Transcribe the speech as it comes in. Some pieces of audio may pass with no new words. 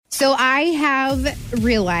So I have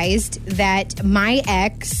realized that my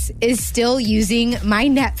ex is still using my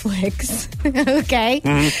Netflix. Okay?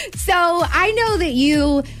 Mm-hmm. So I know that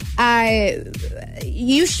you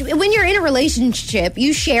when you're in a relationship,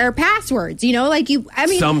 you share passwords,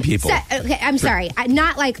 Some people. Okay, I'm sorry.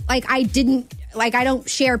 Not like I didn't, like I don't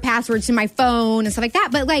share passwords to my phone and stuff like that,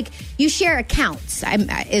 but like you share accounts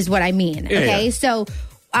is what I mean. Okay? Yeah. So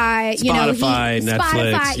Spotify,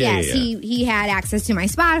 Netflix. Yes, he had access to my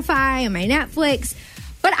Spotify and my Netflix.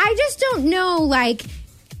 But I just don't know, like,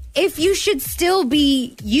 if you should still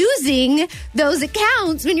be using those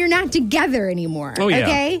accounts when you're not together anymore. Oh, yeah.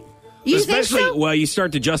 Okay? You Especially, think so? well, you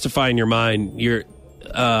start to justify in your mind, maybe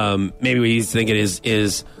what he's thinking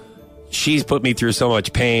is, she's put me through so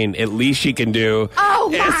much pain, at least she can do. Oh,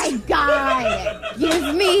 my God.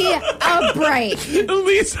 Give me a break. The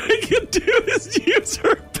least I can do is use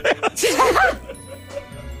her password.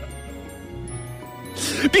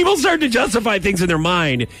 People start to justify things in their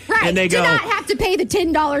mind. Right. And they do go, not have to pay the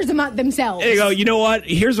 $10 a month themselves. They go, you know what?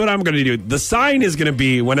 Here's what I'm going to do. The sign is going to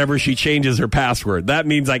be whenever she changes her password. That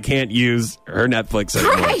means I can't use her Netflix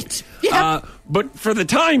anymore. Right. Yep. But for the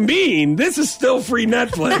time being, this is still free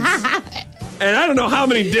Netflix. And I don't know how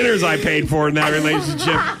many dinners I paid for in that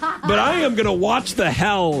relationship, but I am going to watch the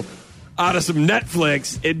hell out of some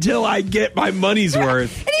Netflix until I get my money's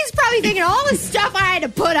worth. And he's probably thinking, all the stuff I had to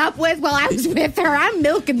put up with while I was with her, I'm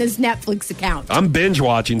milking this Netflix account. I'm binge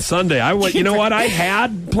watching Sunday. You know what? I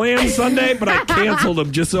had planned Sunday, but I canceled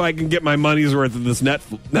them just so I can get my money's worth of this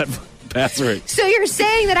Netflix password. So you're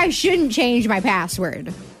saying that I shouldn't change my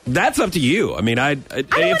password? That's up to you. I mean, I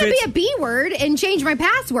don't want to be a B word and change my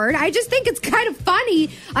password. I just think it's kind of funny.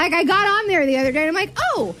 Like, I got on there the other day and I'm like,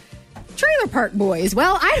 oh, Trailer Park Boys.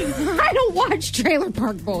 Well, I don't watch Trailer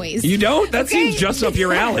Park Boys. You don't? That seems just up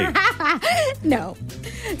your alley. No.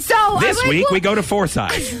 So this week we go to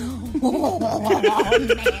Forsyth. Oh, man.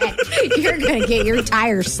 You're going to get your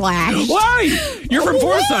tire slashed. Why? You're from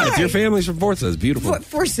Forsyth. Your family's from Forsyth. Beautiful.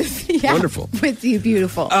 Forsyth, yeah. Wonderful. With you,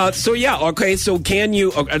 beautiful. So, yeah, okay, so can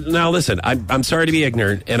you... now, listen, I'm sorry to be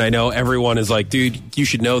ignorant, and I know everyone is like, dude, you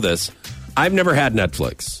should know this. I've never had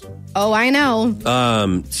Netflix. Oh, I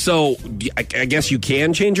know. So, I guess you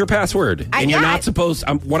can change your password. And you're not supposed...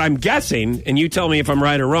 what I'm guessing, and you tell me if I'm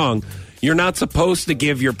right or wrong, you're not supposed to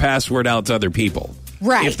give your password out to other people.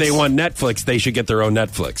 Right. If they want Netflix, they should get their own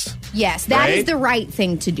Netflix. Yes, that is the right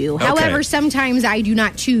thing to do. Okay. However, sometimes I do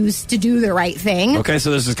not choose to do the right thing. Okay, so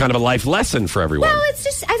this is kind of a life lesson for everyone. Well, it's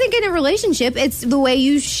just, I think in a relationship, it's the way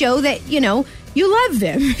you show that, you love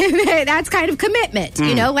them. That's kind of commitment,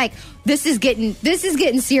 like this is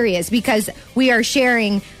getting serious because we are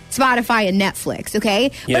sharing Spotify and Netflix,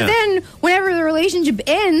 okay? Yeah. But then whenever the relationship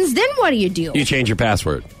ends, then what do? You change your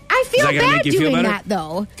password. I feel bad doing that,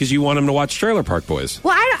 though. Because you want them to watch Trailer Park Boys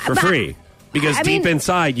for free. Because deep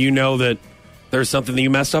inside, you know that there's something that you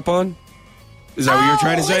messed up on? Is that what you're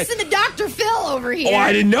trying to say? Listen to Dr. Phil over here. Oh,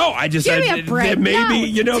 I didn't know. I just said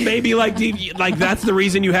maybe, maybe like that's the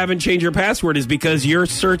reason you haven't changed your password is because you're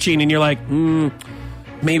searching and you're like,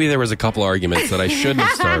 maybe there was a couple arguments that I shouldn't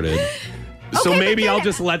have started. So maybe I'll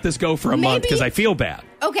just let this go for a month because I feel bad.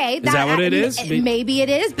 Okay. Is that what it is? Maybe it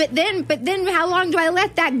is, but then how long do I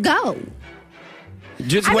let that go?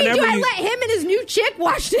 Do I let him and his new chick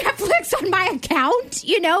watch Netflix on my account?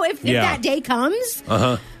 If that day comes?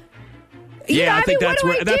 Uh-huh. Yeah, I think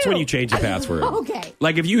that's when you change the password. Okay.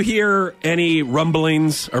 Like if you hear any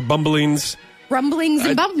rumblings or bumblings and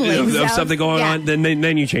bumblings of something going on,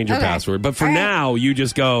 then you change your password. But for now, you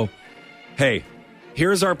just go, hey,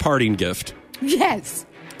 here's our parting gift. Yes.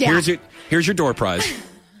 Yeah. Here's your door prize.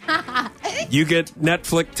 You get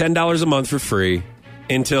Netflix $10 a month for free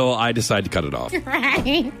until I decide to cut it off.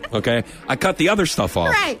 Right. Okay? I cut the other stuff off.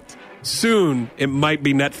 Right. Soon, it might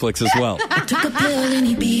be Netflix as well. I took a pill in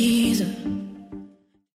Ibiza.